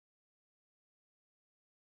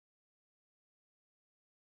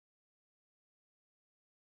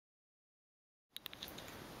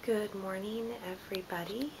Good morning,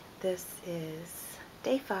 everybody. This is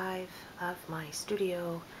day 5 of my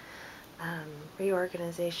studio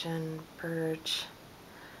reorganization, purge,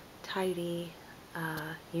 tidy,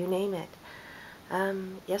 you name it.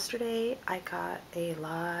 Yesterday I got a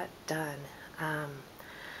lot done. I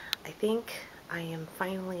think I am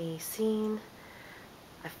finally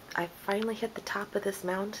I finally hit the top of this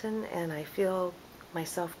mountain and I feel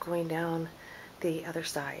myself going down the other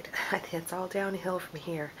side. I think it's all downhill from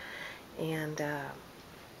here, and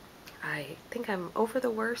I think I'm over the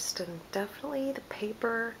worst, and definitely the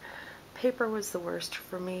paper was the worst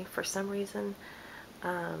for me for some reason,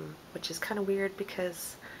 which is kind of weird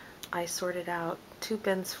because I sorted out 2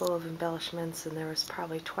 bins full of embellishments and there was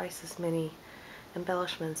probably twice as many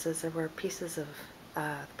embellishments as there were pieces of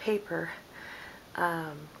paper.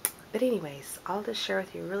 But anyways, I'll just share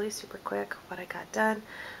with you really super quick what I got done.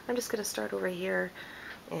 I'm just going to start over here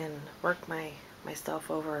and work myself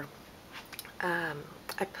over. I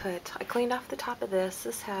cleaned off the top of this.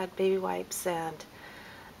 This had baby wipes and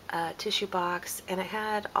a tissue box, and it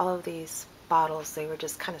had all of these bottles. They were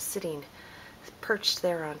just kind of sitting perched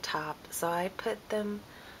there on top. So I put them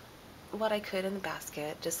what I could in the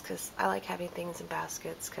basket, just because I like having things in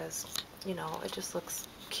baskets because, you know, it just looks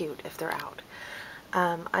cute if they're out.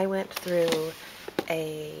 I went through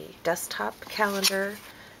a desktop calendar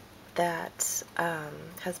that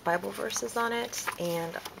has Bible verses on it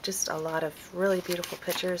and just a lot of really beautiful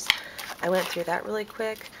pictures. I went through that really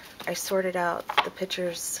quick. I sorted out the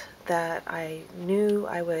pictures that I knew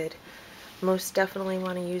I would most definitely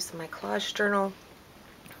want to use in my collage journal.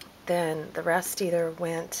 Then the rest either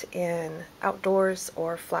went in outdoors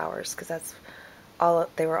or flowers, because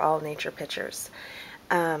they were all nature pictures.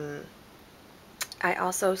 I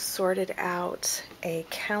also sorted out a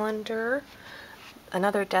calendar,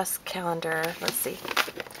 another desk calendar. Let's see,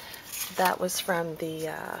 that was from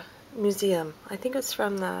the museum. I think it's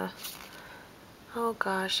from the, oh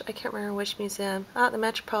gosh, I can't remember which museum. The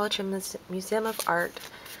Metropolitan Museum of Art.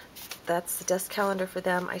 That's the desk calendar for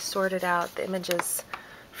them. I sorted out the images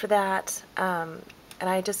for that, and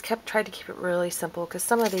I just tried to keep it really simple, because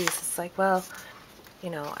some of these, it's like, well,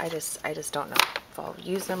 you know, I just don't know if I'll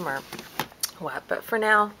use them or what, but for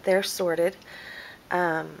now they're sorted.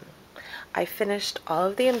 I finished all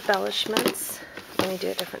of the embellishments. Let me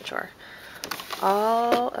do a different drawer.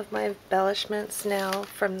 All of my embellishments now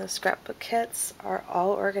from the scrapbook kits are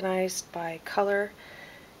all organized by color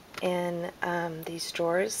in these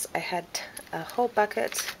drawers. I had a whole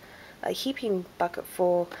bucket, a heaping bucket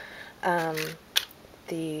full.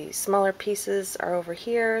 The smaller pieces are over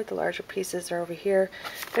here, the larger pieces are over here.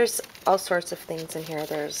 There's all sorts of things in here.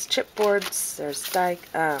 There's chipboards, there's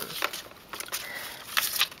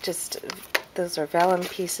those are vellum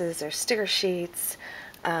pieces, there's sticker sheets,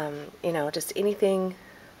 you know, just anything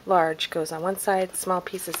large goes on one side, small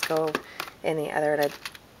pieces go in the other. And I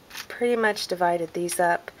pretty much divided these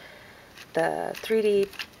up, the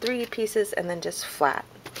 3D pieces and then just flat.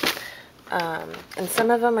 And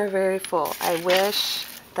some of them are very full. I wish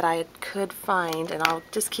that I could find, and I'll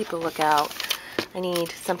just keep a lookout, I need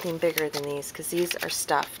something bigger than these, because these are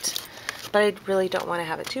stuffed. But I really don't want to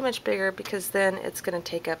have it too much bigger, because then it's going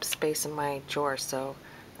to take up space in my drawer. So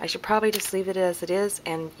I should probably just leave it as it is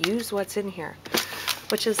and use what's in here,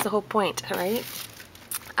 which is the whole point, right?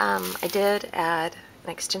 I did add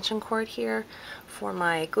an extension cord here for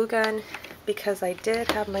my glue gun, because I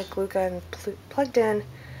did have my glue gun plugged in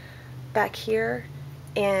back here,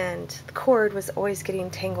 and the cord was always getting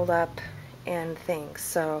tangled up and things.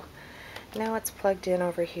 So now it's plugged in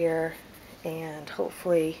over here, and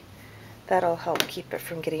hopefully that'll help keep it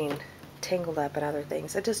from getting tangled up and other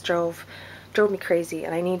things. It just drove me crazy,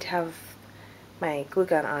 and I need to have my glue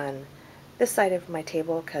gun on this side of my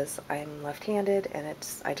table because I'm left-handed, and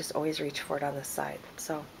I just always reach for it on this side.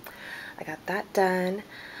 So I got that done.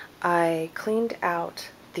 I cleaned out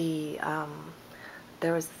the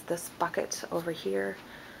there was this bucket over here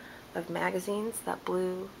of magazines, that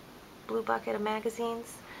blue bucket of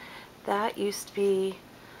magazines. That used to be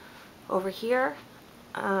over here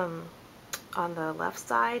on the left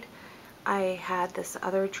side. I had this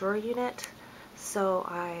other drawer unit, so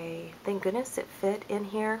thank goodness it fit in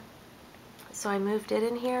here. So I moved it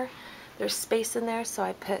in here. There's space in there, so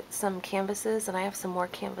I put some canvases, and I have some more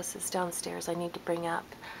canvases downstairs I need to bring up.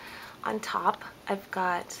 On top, I've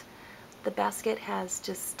got, the basket has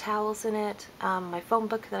just towels in it. My phone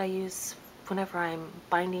book that I use whenever I'm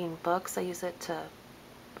binding books, I use it to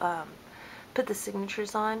put the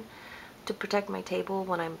signatures on to protect my table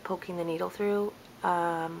when I'm poking the needle through.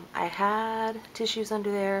 I had tissues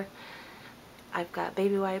under there. I've got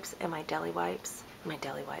baby wipes and my deli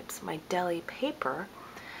paper.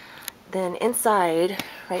 Then inside,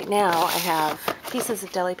 right now, I have pieces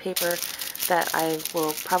of deli paper that I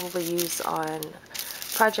will probably use on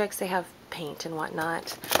projects. They have paint and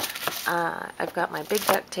whatnot. I've got my big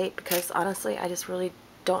duct tape because honestly, I just really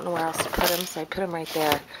don't know where else to put them, so I put them right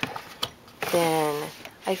there. Then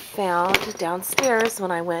I found downstairs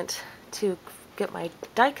when I went to get my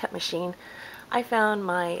die cut machine, I found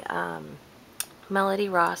my Melody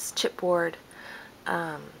Ross chipboard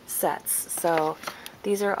sets. So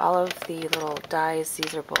these are all of the little dies.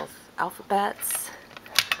 These are both alphabets.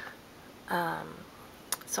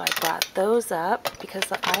 So I brought those up because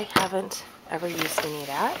I haven't ever used any of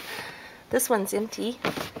that. This one's empty.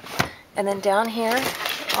 And then down here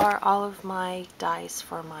are all of my dies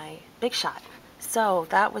for my Big Shot. So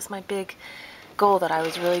that was my big goal that I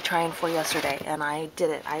was really trying for yesterday, and I did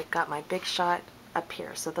it. I got my Big Shot up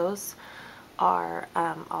here. So those are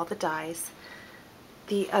all the dies.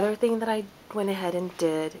 The other thing that I went ahead and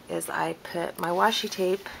did is I put my washi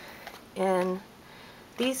tape in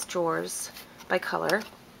these drawers by color.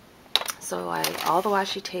 So all the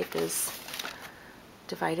washi tape is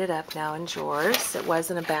divided up now in drawers. It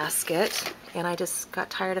was in a basket, and I just got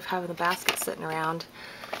tired of having the basket sitting around,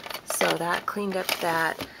 so that cleaned up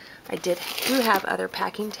that. I do have other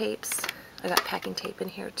packing tapes. I got packing tape in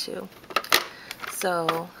here too.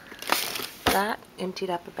 So that emptied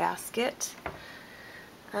up a basket.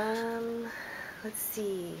 Let's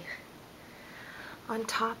see. On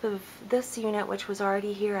top of this unit, which was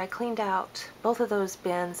already here, I cleaned out both of those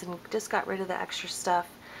bins and just got rid of the extra stuff.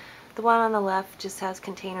 The one on the left just has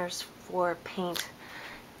containers for paint,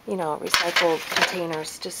 you know, recycled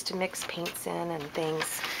containers just to mix paints in and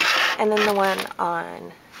things. And then the one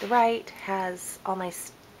on the right has all my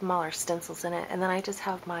smaller stencils in it. And then I just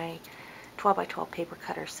have my 12 by 12 paper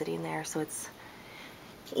cutter sitting there, so it's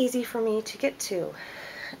easy for me to get to.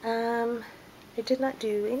 I did not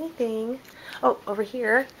do anything. Oh, over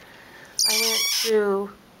here, I went through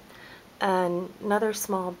another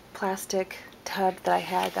small plastic tub that I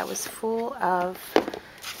had that was full of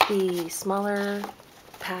the smaller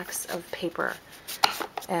packs of paper.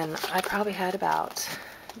 And I probably had about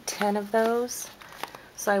 10 of those.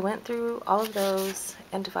 So I went through all of those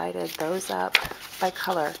and divided those up by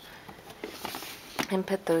color and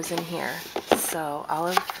put those in here. So all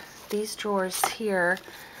of these drawers here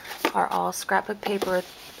are all scrapbook paper.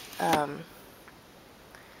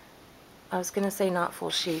 I was going to say not full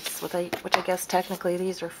sheets, which I guess technically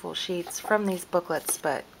these are full sheets from these booklets,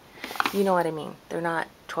 but you know what I mean. They're not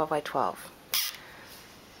 12 by 12.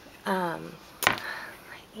 And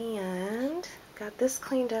got this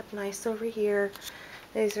cleaned up nice over here.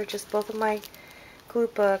 These are just both of my glue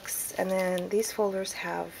books, and then these folders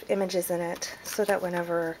have images in it so that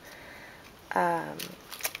whenever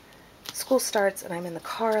school starts and I'm in the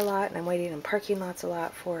car a lot and I'm waiting in parking lots a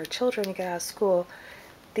lot for children to get out of school,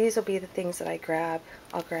 these will be the things that I grab.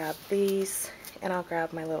 I'll grab these, and I'll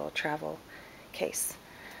grab my little travel case.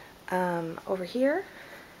 Over here,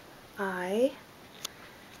 I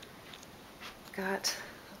got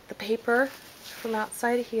the paper from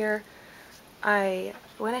outside of here. I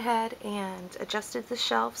went ahead and adjusted the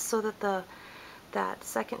shelves so that that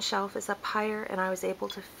second shelf is up higher, and I was able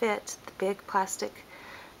to fit the big plastic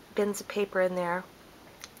bins of paper in there.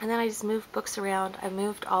 And then I just moved books around. I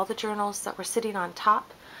moved all the journals that were sitting on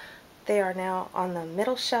top. They are now on the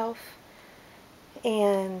middle shelf.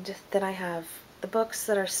 And then I have the books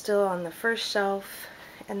that are still on the first shelf.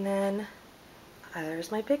 And then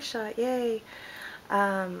there's my Big Shot. Yay!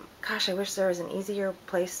 Gosh, I wish there was an easier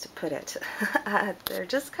place to put it. They're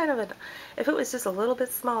just kind of if it was just a little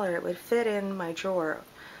bit smaller, it would fit in my drawer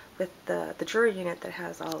with the drawer unit that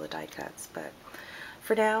has all the die cuts. But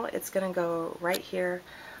for now, it's going to go right here.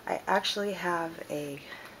 I actually have a,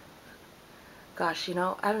 gosh, you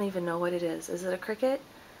know, I don't even know what it is. Is it a Cricut?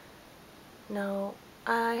 No,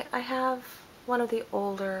 I have one of the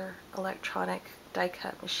older electronic die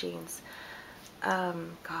cut machines.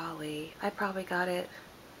 Golly, I probably got it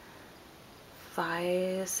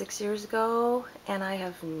 5-6 years ago, and I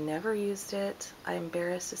have never used it. I'm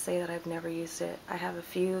embarrassed to say that I've never used it. I have a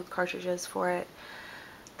few cartridges for it.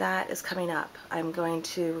 That is coming up. I'm going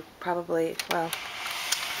to probably, well,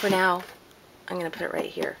 for now, I'm going to put it right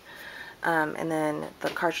here. And then the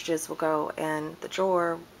cartridges will go in the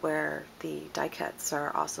drawer where the die cuts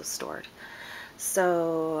are also stored.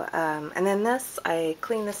 So, and then this, I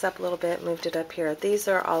cleaned this up a little bit, moved it up here. These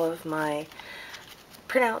are all of my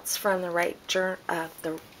printouts from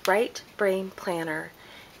the Right Brain Planner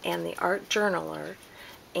and the Art Journaler,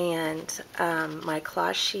 and my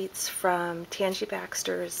collage sheets from Tangi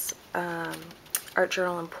Baxter's Art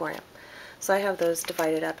Journal Emporium. So I have those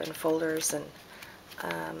divided up in folders, and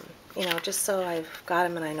you know, just so I've got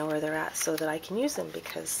them and I know where they're at so that I can use them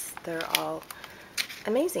because they're all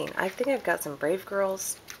amazing. I think I've got some Brave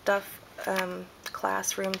Girls stuff,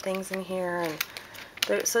 classroom things in here, and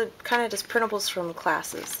they're so kind of just printables from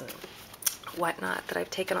classes and whatnot that I've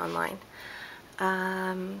taken online.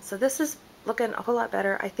 So this is looking a whole lot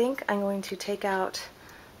better. I think I'm going to take out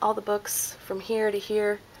all the books from here to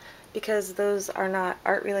here because those are not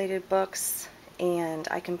art related books, and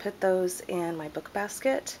I can put those in my book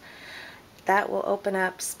basket. That will open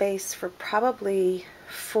up space for probably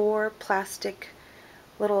 4 plastic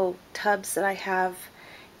little tubs that I have,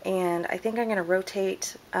 and I think I'm going to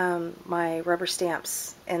rotate my rubber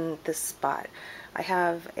stamps in this spot. I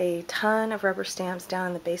have a ton of rubber stamps down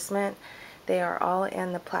in the basement. They are all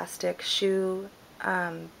in the plastic shoe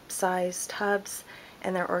size tubs,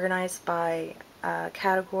 and they're organized by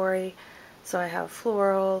category. So I have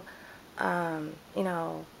floral, you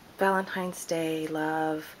know, Valentine's Day,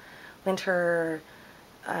 love, winter,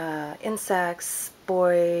 insects,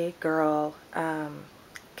 boy, girl,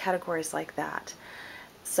 categories like that.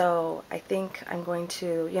 So I think I'm going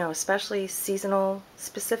to, you know, especially seasonal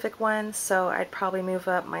specific ones, so I'd probably move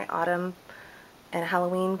up my autumn and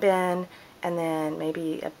Halloween bin, and then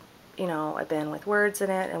maybe a, you know, a bin with words in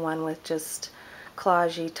it and one with just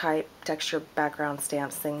collagey type texture background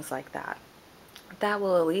stamps, things like that. That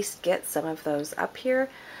will at least get some of those up here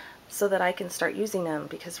so that I can start using them,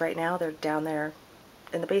 because right now they're down there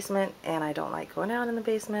in the basement and I don't like going out in the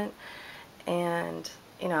basement, and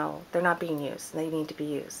you know, they're not being used. They need to be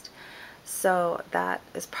used. So that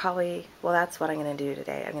is probably, well, that's what I'm going to do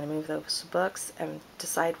today. I'm going to move those books and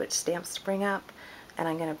decide which stamps to bring up, and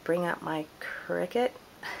I'm going to bring up my Cricut.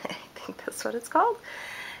 I think that's what it's called.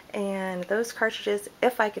 And those cartridges,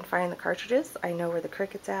 if I can find the cartridges, I know where the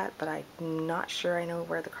Cricut's at, but I'm not sure I know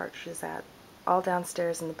where the cartridge is at. All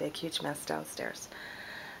downstairs in the big huge mess downstairs.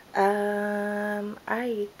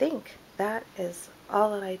 I think that is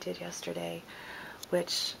all that I did yesterday,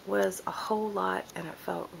 which was a whole lot, and it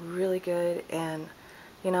felt really good. And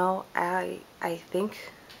you know, I think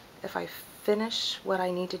if I finish what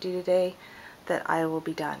I need to do today, that I will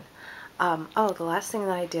be done. Oh, the last thing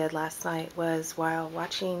that I did last night was, while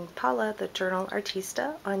watching Paula, the Journal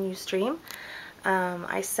Artista, on Ustream,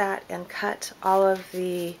 I sat and cut all of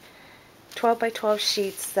the 12 by 12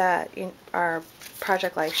 sheets that are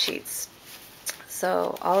Project Life sheets.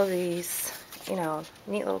 So all of these, you know,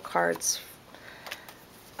 neat little cards,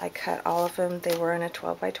 I cut all of them. They were in a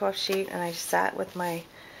 12 by 12 sheet, and I sat with my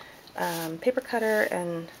paper cutter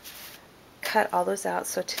and cut all those out.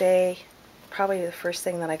 So today, probably the first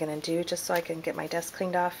thing that I'm going to do, just so I can get my desk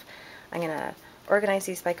cleaned off, I'm going to organize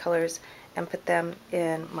these by colors and put them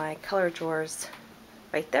in my color drawers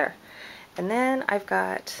right there. And then I've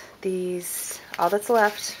got these, all that's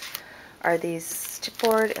left are these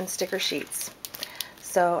chipboard and sticker sheets.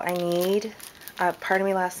 So I need, part of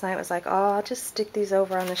me last night was like, oh, I'll just stick these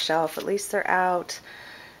over on the shelf. At least they're out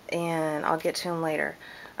and I'll get to them later.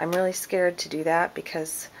 I'm really scared to do that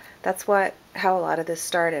because that's how a lot of this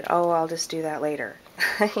started. Oh, I'll just do that later.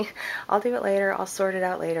 I'll do it later. I'll sort it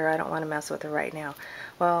out later. I don't want to mess with it right now.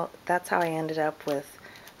 Well, that's how I ended up with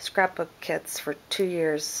scrapbook kits for 2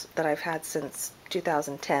 years that I've had since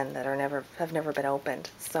 2010 that have never been opened.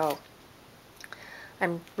 So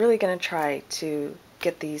I'm really going to try to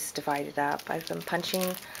get these divided up. I've been punching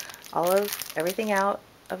everything out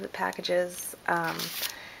of the packages.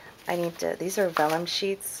 I need to, these are vellum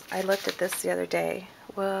sheets. I looked at this the other day.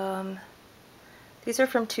 These are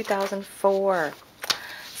from 2004.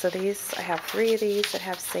 So these, I have 3 of these that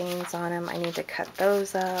have sayings on them. I need to cut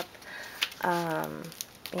those up.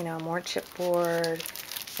 You know, more chipboard.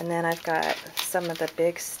 And then I've got some of the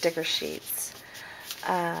big sticker sheets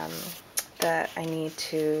that I need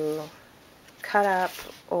to cut up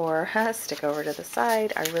or stick over to the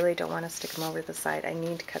side. I really don't want to stick them over to the side. I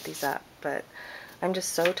need to cut these up, but I'm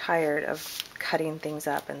just so tired of cutting things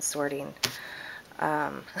up and sorting.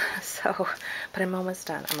 But I'm almost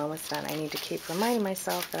done. I'm almost done. I need to keep reminding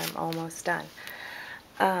myself that I'm almost done.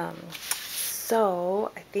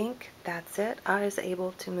 So I think that's it. I was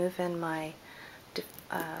able to move in my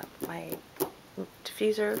my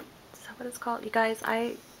diffuser. Is that what it's called? You guys,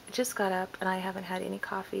 I just got up and I haven't had any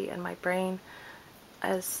coffee, and my brain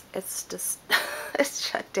it's just it's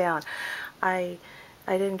shut down. I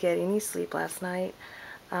didn't get any sleep last night,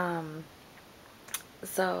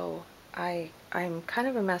 so I'm kind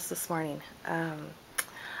of a mess this morning.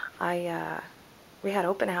 We had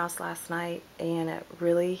open house last night, and it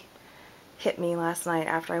really hit me last night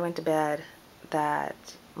after I went to bed that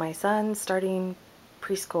my son's starting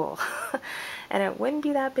preschool. And it wouldn't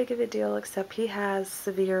be that big of a deal, except he has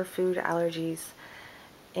severe food allergies,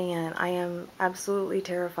 and I am absolutely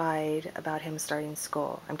terrified about him starting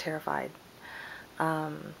school. I'm terrified.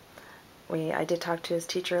 Um, I did talk to his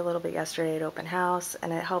teacher a little bit yesterday at open house,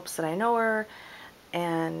 and it helps that I know her,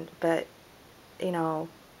 but you know,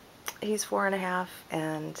 he's 4.5,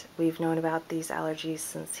 and we've known about these allergies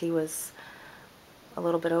since he was a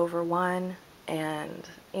little bit over 1, and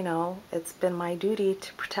you know, it's been my duty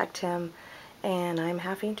to protect him, and I'm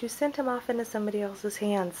having to send him off into somebody else's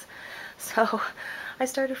hands. So I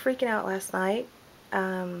started freaking out last night.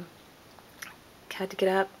 Had to get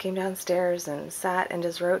up, came downstairs and sat and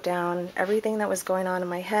just wrote down everything that was going on in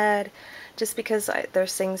my head, just because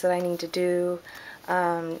there's things that I need to do.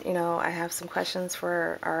 You know, I have some questions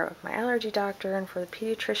for my allergy doctor and for the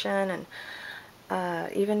pediatrician,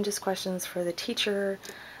 and even just questions for the teacher,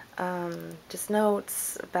 just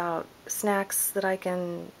notes about snacks that I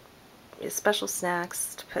can, special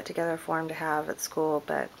snacks to put together for him to have at school.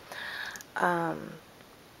 But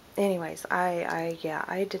anyways, yeah,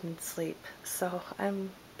 I didn't sleep, so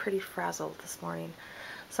I'm pretty frazzled this morning.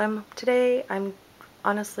 So today I'm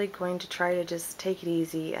honestly going to try to just take it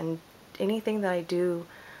easy, and anything that I do,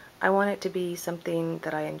 I want it to be something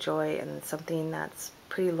that I enjoy and something that's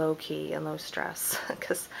pretty low key and low stress,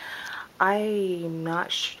 because I'm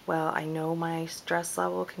not well, I know my stress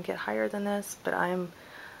level can get higher than this, but I'm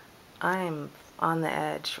on the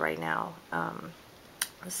edge right now.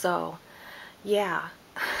 So yeah.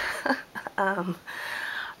 um,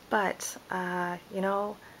 but you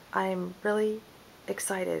know, I'm really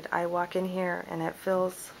excited. I walk in here and it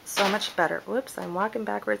feels so much better. Whoops, I'm walking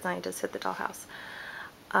backwards and I just hit the dollhouse.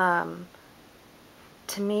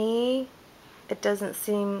 To me, it doesn't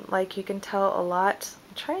seem like you can tell a lot.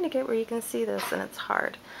 I'm trying to get where you can see this and it's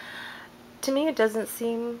hard. To me, it doesn't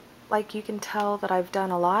seem like you can tell that I've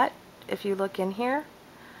done a lot if you look in here.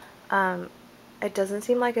 It doesn't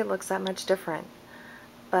seem like it looks that much different,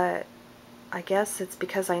 but I guess it's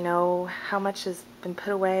because I know how much has been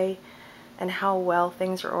put away and how well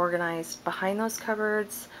things are organized behind those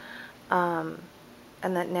cupboards, and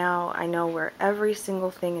that now I know where every single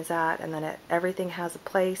thing is at, and that everything has a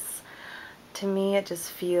place. To me, it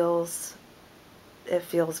feels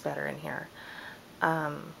better in here.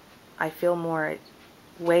 I feel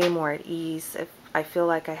way more at ease. I feel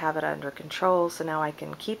like I have it under control, so now I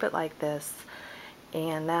can keep it like this,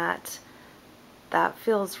 and that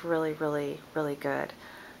feels really, really, really good.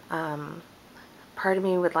 Part of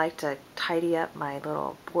me would like to tidy up my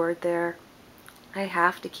little board there. I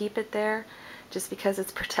have to keep it there just because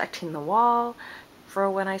it's protecting the wall for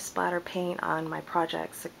when I splatter paint on my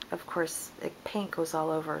projects. Of course, paint goes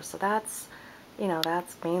all over, so that's, you know,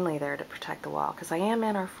 that's mainly there to protect the wall, because I am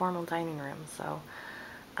in our formal dining room, so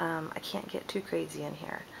I can't get too crazy in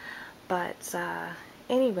here. But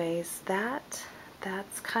anyways,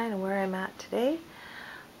 that's kind of where I'm at today.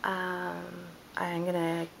 I'm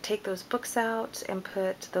gonna take those books out and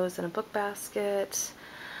put those in a book basket.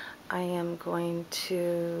 I am going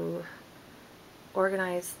to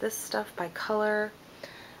organize this stuff by color,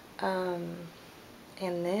 and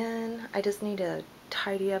then I just need to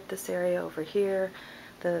tidy up this area over here.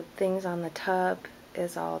 The things on the tub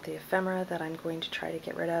is all the ephemera that I'm going to try to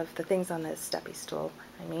get rid of. The things on the steppy stool,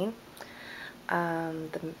 I mean.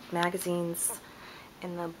 The magazines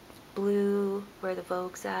in the blue where the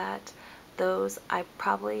Vogue's at, those I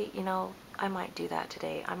probably, you know, I might do that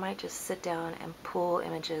today. I might just sit down and pull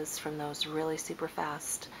images from those really super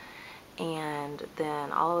fast, and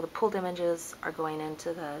then all of the pulled images are going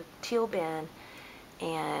into the teal bin,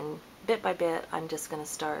 and bit by bit I'm just going to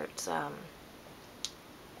start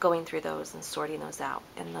going through those and sorting those out,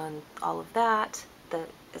 and then all of that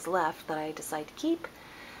is left that I decide to keep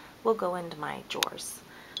will go into my drawers,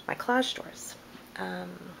 my collage drawers.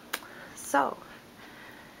 So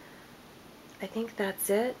I think that's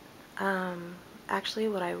it. Actually,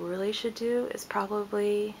 what I really should do is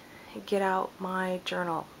probably get out my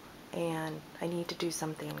journal, and I need to do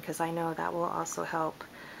something, because I know that will also help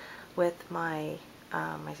with my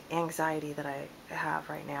my anxiety that I have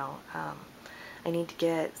right now. I need to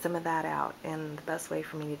get some of that out, and the best way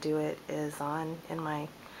for me to do it is in my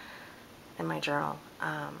journal.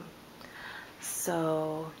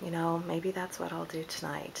 So, you know, maybe that's what I'll do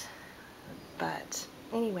tonight. But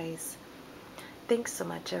anyways, thanks so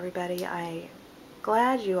much, everybody. I'm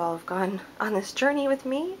glad you all have gone on this journey with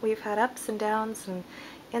me. We've had ups and downs and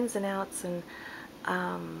ins and outs, and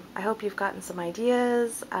I hope you've gotten some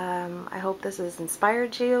ideas. I hope this has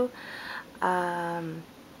inspired you.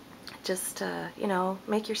 Just you know,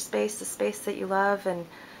 make your space the space that you love, and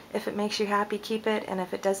if it makes you happy, keep it, and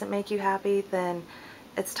if it doesn't make you happy, then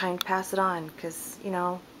it's time to pass it on, because, you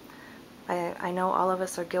know, I know all of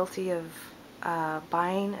us are guilty of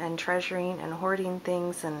buying and treasuring and hoarding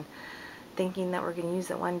things and thinking that we're going to use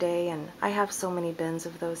it one day, and I have so many bins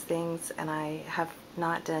of those things, and I have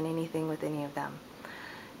not done anything with any of them.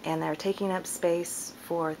 And they're taking up space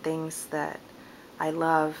for things that I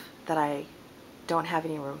love that I don't have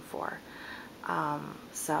any room for. I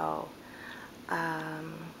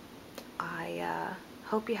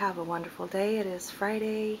hope you have a wonderful day. It is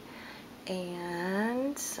Friday,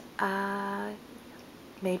 and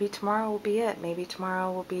maybe tomorrow will be it. Maybe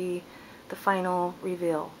tomorrow will be the final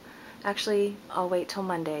reveal. Actually, I'll wait till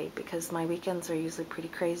Monday because my weekends are usually pretty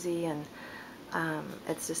crazy, and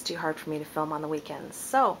it's just too hard for me to film on the weekends.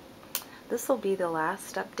 So this will be the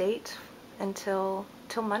last update until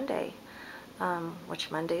Monday, which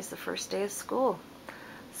Monday is the first day of school.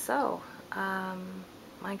 So,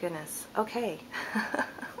 my goodness. Okay.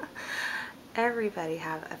 Everybody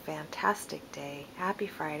have a fantastic day. Happy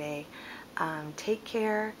Friday. Take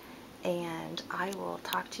care, and I will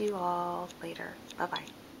talk to you all later. Bye-bye.